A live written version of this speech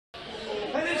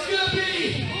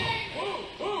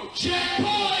Jack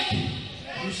Pollock!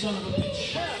 You son of a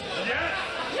bitch.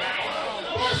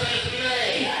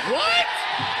 What?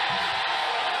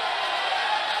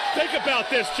 Think about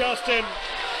this, Justin.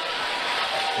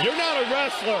 You're not a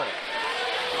wrestler.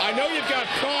 I know you've got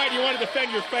pride, you want to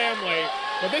defend your family,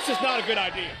 but this is not a good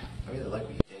idea. I really like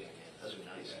what you did, man. Those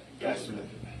are nice. Yes.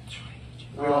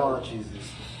 Oh,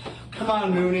 Jesus. Come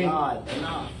on, Mooney. God,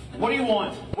 enough. What do you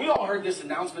want? We all heard this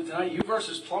announcement tonight. You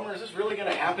versus Plummer. Is this really going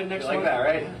to happen next You like month? that,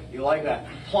 right? You like that.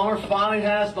 Plummer finally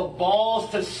has the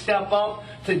balls to step up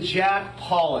to Jack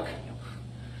Pollock.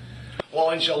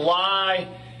 Well, in July,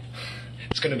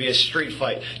 it's going to be a street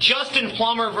fight. Justin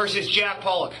Plummer versus Jack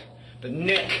Pollock. But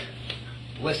Nick,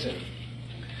 listen.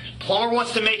 Plummer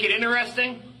wants to make it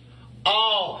interesting.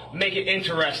 I'll make it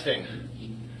interesting.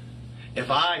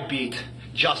 If I beat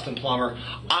Justin Plummer,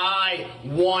 I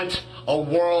want a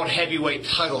world heavyweight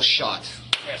title shot.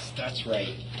 Yes, that's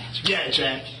right. Yeah,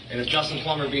 Jack. And if Justin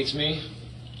Plummer beats me,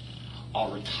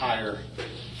 I'll retire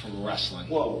from wrestling.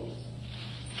 Whoa.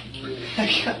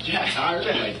 Jack,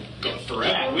 like, go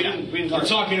forever. Yeah, we didn't talk. We're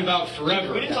talking about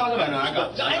forever. We didn't talk about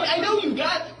it. I know you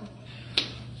got.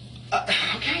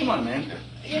 Okay, come on, man.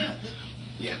 Yeah.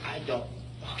 Yeah. I don't.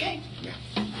 Okay. Yeah.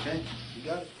 Okay. You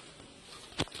got it.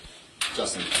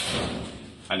 Justin,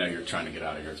 I know you're trying to get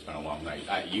out of here. It's been a long night.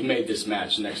 You made this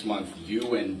match next month.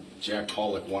 You and Jack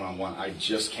Pollock one-on-one. I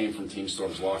just came from Team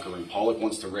Storm's locker room. Pollock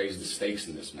wants to raise the stakes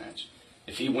in this match.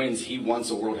 If he wins, he wants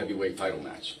a world heavyweight title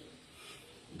match.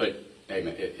 But, hey,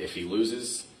 man, if he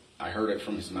loses, I heard it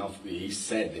from his mouth. He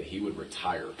said that he would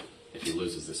retire if he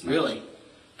loses this match. Really?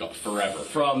 Go forever.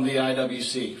 From the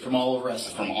IWC, from all of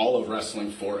wrestling. From all of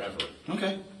wrestling forever.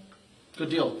 Okay. Good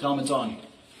deal. Tell him it's on.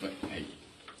 But, hey,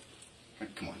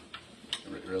 come on.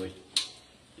 Really?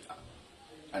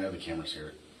 I know the cameras hear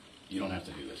it. You don't have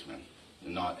to do this, man.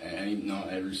 Not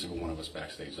every single one of us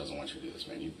backstage doesn't want you to do this,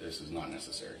 man. This is not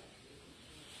necessary.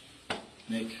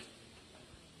 Nick,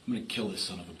 I'm gonna kill this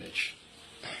son of a bitch.